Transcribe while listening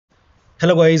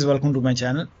Hello guys, welcome to my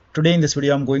channel. Today in this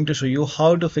video I'm going to show you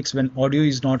how to fix when audio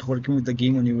is not working with the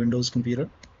game on your Windows computer.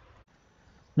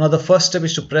 Now the first step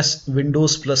is to press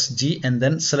Windows plus G and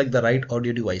then select the right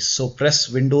audio device. So press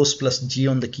Windows plus G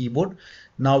on the keyboard.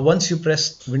 Now once you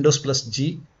press Windows plus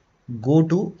G, go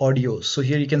to audio. So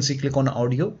here you can see click on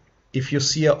audio. If you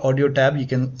see a audio tab, you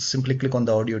can simply click on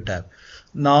the audio tab.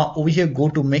 Now over here go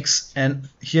to mix, and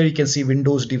here you can see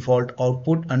Windows default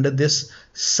output. Under this,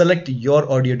 select your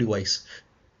audio device.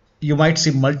 You might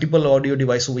see multiple audio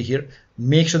device over here.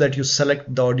 Make sure that you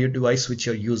select the audio device which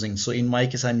you're using. So in my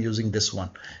case, I'm using this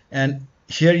one. And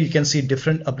here you can see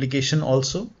different application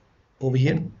also over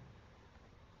here.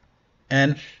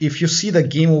 And if you see the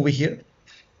game over here,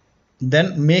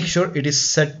 then make sure it is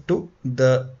set to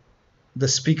the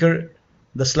speaker,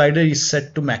 the slider is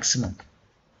set to maximum.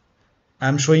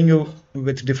 I'm showing you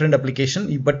with different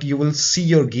application, but you will see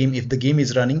your game. If the game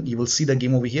is running, you will see the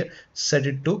game over here. Set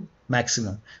it to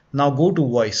maximum. Now go to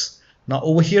voice. Now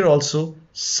over here also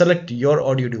select your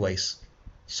audio device.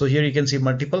 So here you can see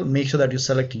multiple. Make sure that you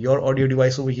select your audio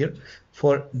device over here.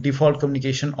 For default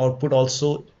communication output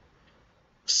also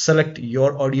select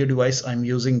your audio device. I'm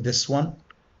using this one.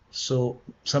 So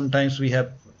sometimes we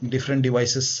have different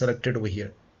devices selected over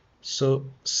here. So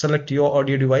select your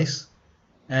audio device.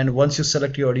 And once you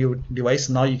select your audio device,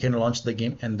 now you can launch the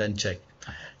game and then check.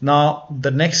 Now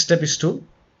the next step is to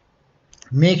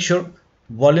make sure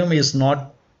volume is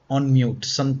not on mute.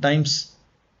 Sometimes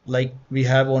like we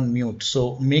have on mute.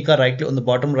 So make a right click on the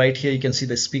bottom right here. You can see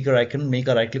the speaker icon. Make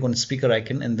a right click on the speaker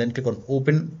icon and then click on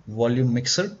open volume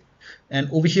mixer. And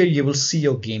over here you will see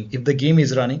your game. If the game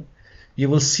is running, you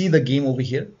will see the game over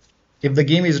here. If the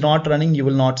game is not running, you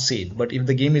will not see it. But if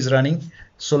the game is running,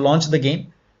 so launch the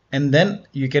game. And then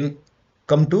you can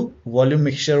come to volume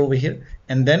mixture over here,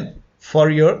 and then for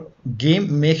your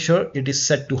game make sure it is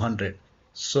set to 100.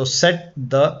 So set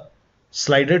the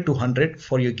slider to 100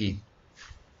 for your game.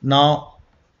 Now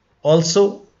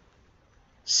also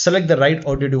select the right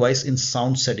audio device in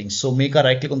sound settings. So make a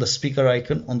right click on the speaker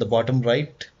icon on the bottom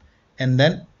right and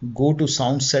then go to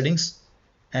sound settings,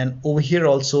 and over here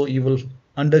also you will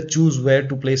under choose where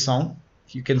to play sound,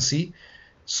 you can see.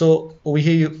 So over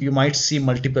here you might see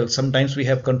multiple. Sometimes we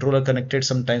have controller connected,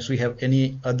 sometimes we have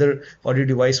any other audio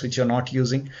device which you're not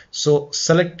using. So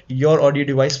select your audio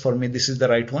device. For me this is the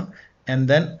right one, and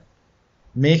then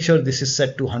make sure this is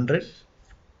set to 100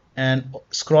 and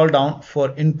scroll down.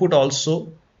 For input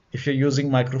also, if you're using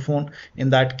microphone, in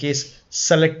that case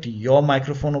select your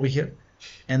microphone over here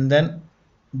and then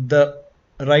the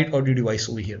right audio device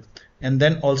over here, and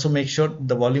then also make sure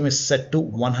the volume is set to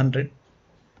 100.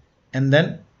 And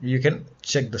then you can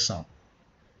check the sound,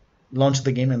 launch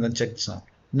the game and then check the sound.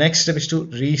 Next step is to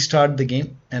restart the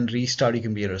game and restart your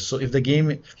computer. So if the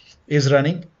game is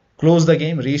running, close the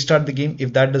game, restart the game.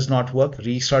 If that does not work,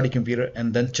 restart your computer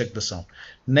and then check the sound.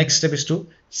 Next step is to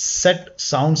set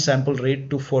sound sample rate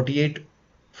to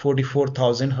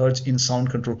 44,000 Hertz in sound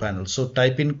control panel. So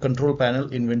type in control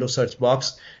panel in Windows search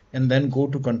box and then go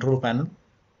to control panel.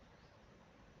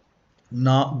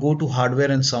 Now go to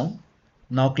hardware and sound.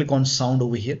 Now click on sound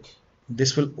over here.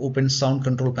 This will open sound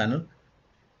control panel.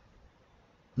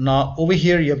 Now over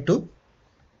here you have to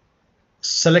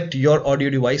select your audio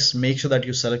device. Make sure that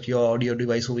you select your audio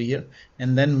device over here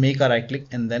and then make a right click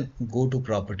and then go to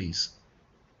properties.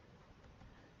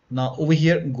 Now over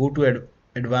here go to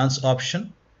advanced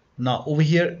option. Now over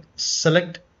here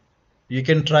select, you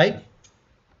can try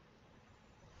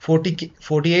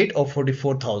 48 or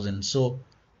 44,000. So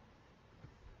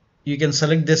you can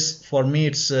select this. For me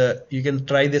it's you can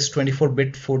try this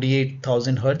 24-bit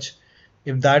 48,000 Hertz.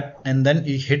 If that, and then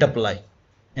you hit apply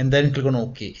and then click on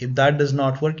OK. If that does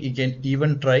not work, you can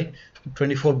even try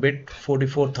 24-bit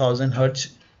 44,000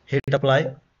 Hertz, hit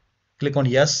apply, click on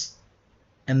yes,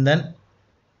 and then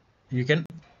you can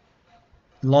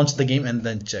launch the game and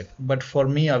then check. But for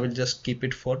me I will just keep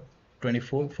it for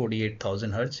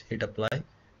 48,000 Hertz, hit apply,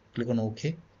 click on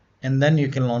OK, and then you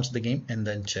can launch the game and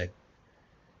then check.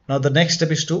 Now the next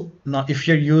step is to, now if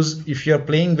you're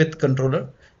playing with controller,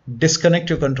 disconnect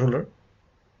your controller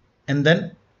and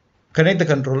then connect the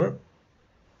controller,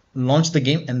 launch the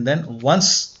game, and then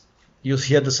once you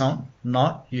hear the sound,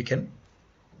 now you can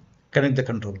connect the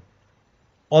controller.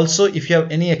 Also if you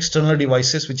have any external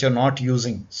devices which you're not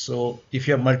using, so if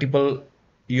you have multiple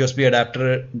USB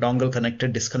adapter dongle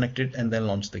connected, disconnect it and then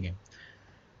launch the game.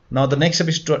 Now the next step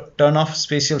is to turn off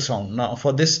spatial sound. Now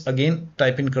for this again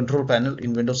type in control panel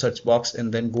in Windows search box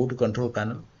and then go to control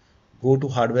panel, go to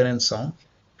hardware and sound,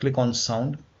 click on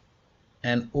sound,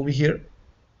 and over here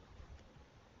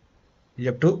you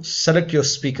have to select your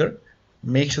speaker.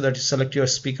 Make sure that you select your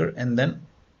speaker and then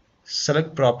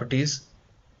select properties,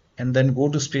 and then go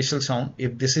to spatial sound.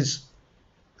 If this is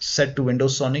set to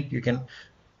Windows Sonic, you can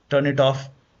turn it off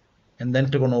and then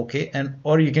click on OK, and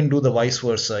or you can do the vice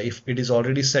versa. If it is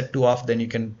already set to off, then you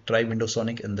can try Windows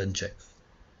Sonic and then check.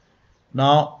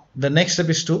 Now the next step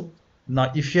is to,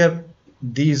 now if you have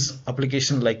these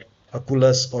applications like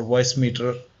Oculus or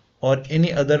voicemeeter or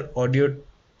any other audio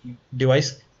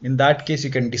device, in that case you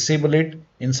can disable it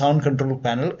in sound control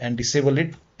panel and disable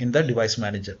it in the device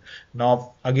manager.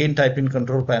 Now again type in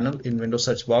control panel in Windows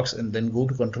search box and then go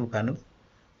to control panel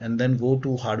and then go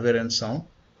to hardware and sound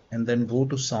and then go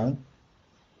to sound.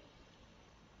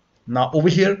 Now over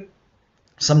here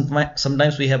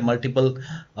sometimes we have multiple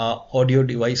audio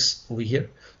device over here,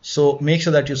 so make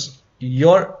sure that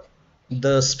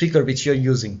the speaker which you're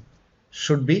using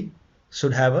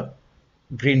should have a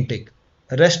green tick.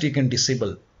 Rest you can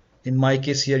disable. In my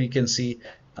case here you can see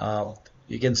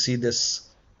this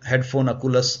headphone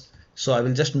Oculus, so I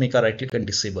will just make a right click and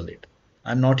disable it.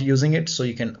 I'm not using it, so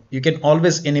you can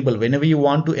always enable. Whenever you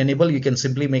want to enable, you can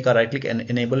simply make a right click and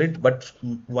enable it, but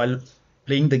while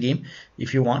playing the game,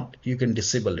 if you want, you can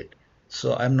disable it.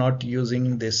 So I'm not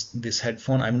using this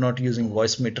headphone, I'm not using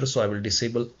voicemeeter, so I will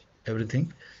disable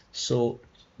everything. So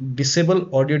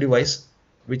disable audio device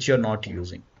which you're not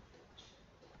using.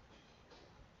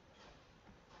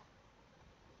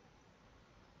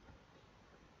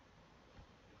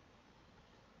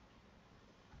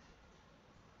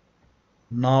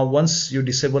 Now once you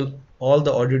disable all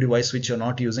the audio device which you're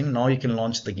not using, now you can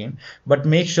launch the game, but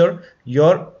make sure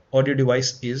your audio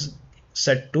device is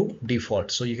set to default.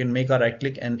 So you can make a right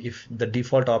click, and if the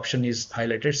default option is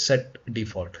highlighted, set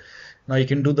default. Now you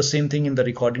can do the same thing in the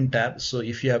recording tab. So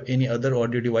if you have any other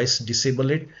audio device,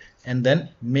 disable it and then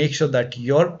make sure that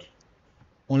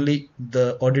only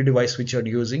the audio device which you're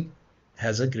using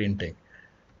has a green tick.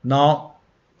 Now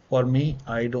for me,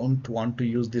 I don't want to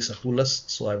use this Oculus,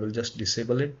 so I will just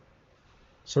disable it.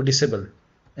 So disable,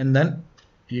 and then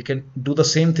you can do the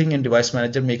same thing in device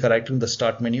manager. Make a right click in the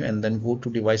start menu and then go to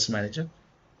device manager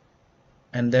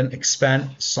and then expand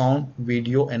sound,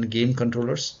 video and game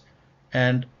controllers,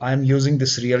 and I'm using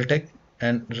this Realtek,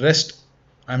 and rest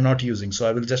I'm not using, so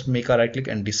I will just make a right click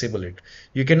and disable it.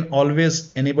 You can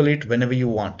always enable it whenever you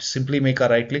want. Simply make a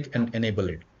right click and enable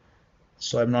it.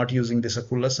 So I'm not using this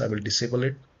Oculus, I will disable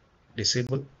it.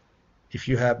 Disable. If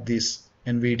you have this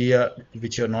NVIDIA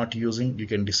which you're not using, you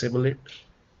can disable it,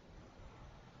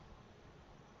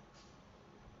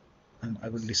 and I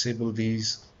will disable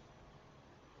these.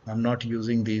 I'm not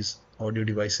using these audio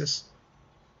devices.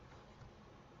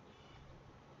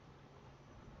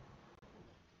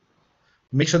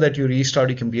 Make sure that you restart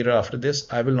your computer after this.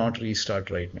 I will not restart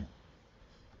right now.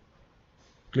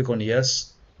 Click on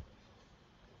yes.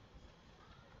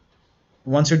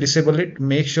 Once you disable it,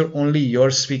 make sure only your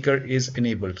speaker is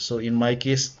enabled. So in my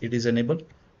case, it is enabled.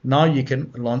 Now you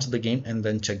can launch the game and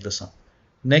then check the sound.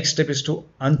 Next step is to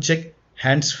uncheck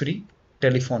hands-free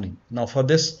telephony. Now for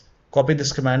this, copy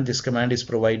this command. This command is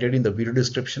provided in the video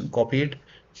description. Copy it,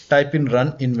 type in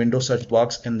run in Windows search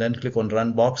box and then click on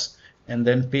run box and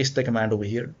then paste the command over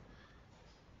here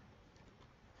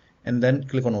and then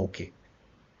click on OK.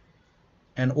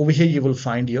 And over here you will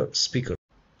find your speaker.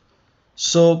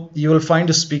 So you will find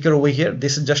a speaker over here.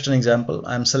 This is just an example.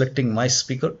 I'm selecting my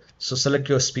speaker. So select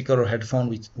your speaker or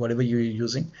headphone, whatever you're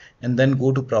using, and then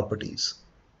go to properties.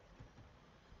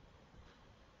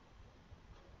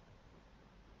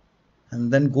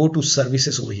 And then go to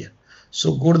services over here.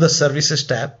 So go to the services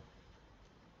tab.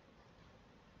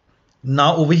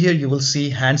 Now over here you will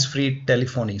see hands-free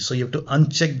telephony. So you have to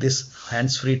uncheck this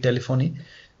hands-free telephony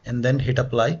and then hit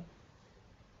apply.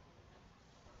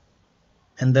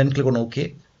 And then click on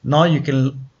OK. Now you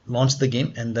can launch the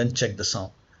game and then check the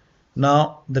sound.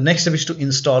 Now the next step is to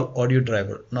install audio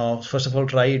driver. Now first of all,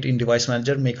 try it in device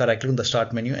manager. Make a right click on the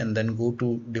start menu and then go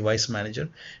to device manager.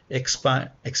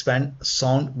 Expand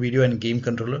sound, video and game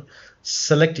controller.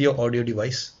 Select your audio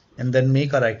device and then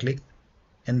make a right click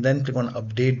and then click on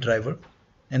update driver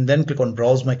and then click on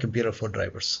browse my computer for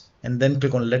drivers and then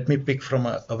click on let me pick from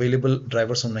available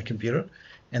drivers on my computer.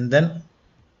 And then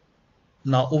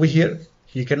now over here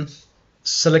you can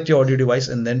select your audio device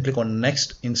and then click on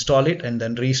next, install it and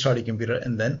then restart your computer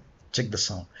and then check the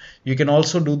sound. You can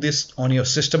also do this on your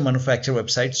system manufacturer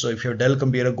website. So if you have Dell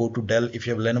computer, go to Dell. If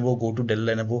you have Lenovo, go to Dell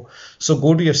Lenovo. So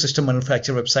go to your system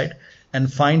manufacturer website and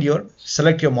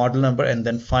select your model number and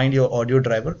then find your audio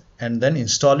driver and then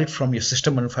install it from your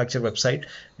system manufacturer website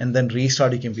and then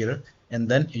restart your computer and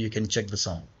then you can check the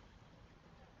sound.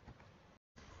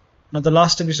 Now the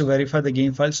last step is to verify the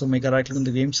game file. So make a right click on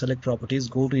the game, select properties,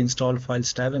 go to install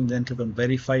files tab and then click on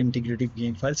verify integrity of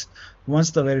game files.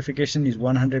 Once the verification is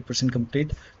 100%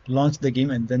 complete, launch the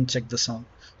game and then check the sound.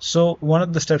 So one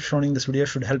of the steps shown in this video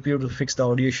should help you to fix the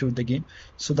audio issue with the game.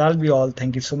 So that'll be all.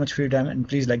 Thank you so much for your time and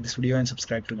please like this video and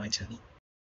subscribe to my channel.